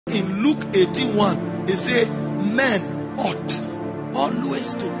in Luke 18:1, it says, men ought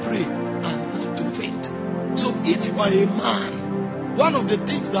always to pray and not to faint. So if you are a man, one of the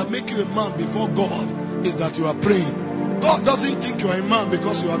things that make you a man before God is that you are praying. God doesn't think you are a man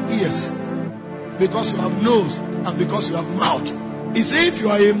because you have ears, because you have nose, and because you have mouth. He says if you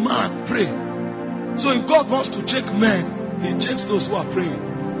are a man, pray. So if God wants to check men, he checks those who are praying.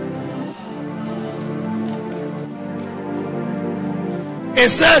 He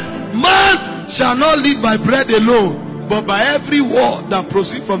said, man shall not live by bread alone, but by every word that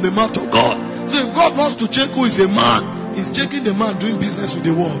proceeds from the mouth of God. So if God wants to check who is a man, he's checking the man doing business with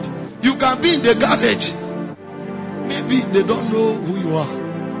the word. You can be in the garage. Maybe they don't know who you are.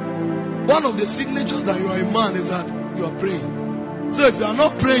 One of the signatures that you are a man is that you are praying. So if you are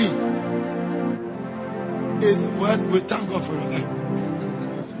not praying, we thank God for your life.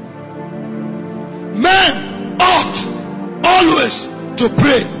 Men ought always to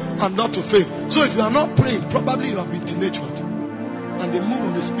pray and not to fail. So if you are not praying, probably you have been denatured, and the move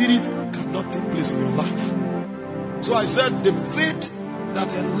of the Spirit cannot take place in your life. So I said the faith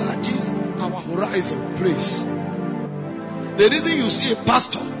that enlarges our horizon prays. The reason you see a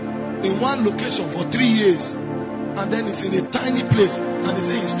pastor in one location for 3 years and then he's in a tiny place and he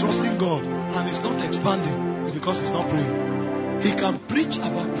says he's trusting God and he's not expanding is because he's not praying. He can preach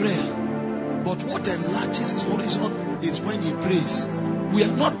about prayer, but what enlarges his horizon is when he prays. We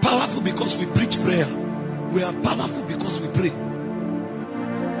are not powerful because we preach prayer. We are powerful because we pray.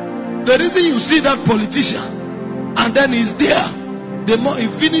 The reason you see that politician and then he's there, the more he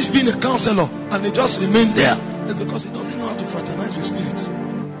finished being a counselor and he just remained there, is because he doesn't know how to fraternize with spirits.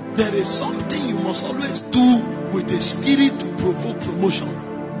 There is something you must always do with the spirit to provoke promotion,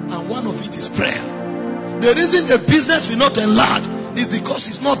 and one of it is prayer. The reason the business will not enlarge is because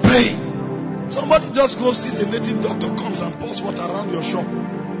he's not praying. Somebody just goes, sees a native doctor, comes and pours water around your shop,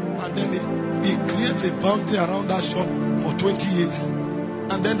 and then he creates a boundary around that shop for 20 years,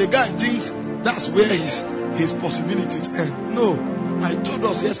 and then the guy thinks that's where his possibilities end. No, I told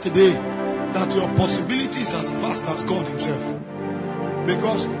us yesterday that your possibility is as vast as God himself,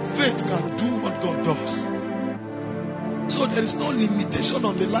 because faith can do what God does. So there is no limitation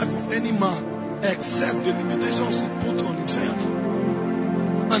on the life of any man except the limitations he put on himself.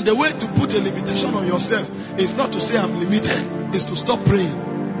 And the way to put a limitation on yourself is not to say I'm limited, is to stop praying.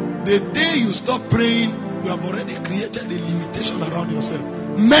 The day you stop praying, you have already created a limitation around yourself.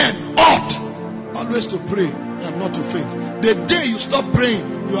 Men ought always to pray and not to faint. The day you stop praying,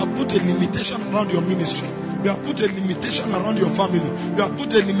 you have put a limitation around your ministry. You have put a limitation around your family. You have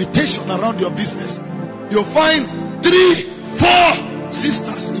put a limitation around your business. You'll find 3, 4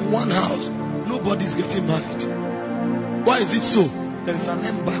 sisters in one house. Nobody's getting married. Why is it so? There is an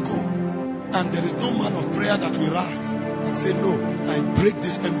embargo, and there is no man of prayer that will rise and say, no, I break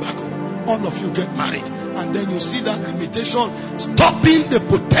this embargo. All of you get married, and then you see that limitation stopping the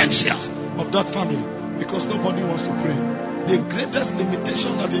potentials of that family because nobody wants to pray. The greatest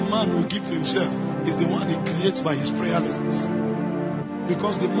limitation that a man will give to himself is the one he creates by his prayerlessness.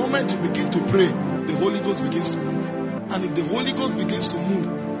 Because the moment you begin to pray, the Holy Ghost begins to move. And if the Holy Ghost begins to move,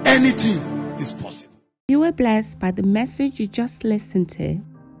 anything is possible. You were blessed by the message you just listened to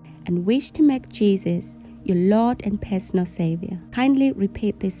and wish to make Jesus your Lord and personal Savior. Kindly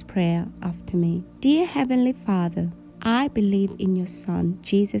repeat this prayer after me. Dear Heavenly Father, I believe in your Son,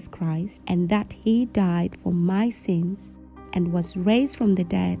 Jesus Christ, and that He died for my sins and was raised from the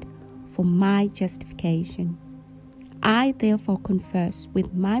dead for my justification. I therefore confess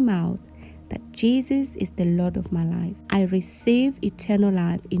with my mouth that Jesus is the Lord of my life. I receive eternal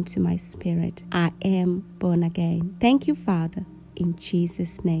life into my spirit. I am born again. Thank you, Father, in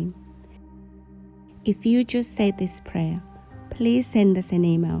Jesus' name. If you just said this prayer, please send us an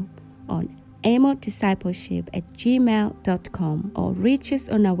email on amodiscipleship@gmail.com or reach us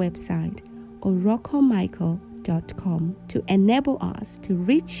on our website orokpomichael.com to enable us to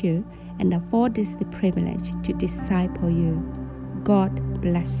reach you and afford us the privilege to disciple you. God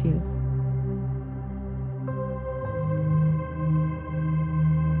bless you.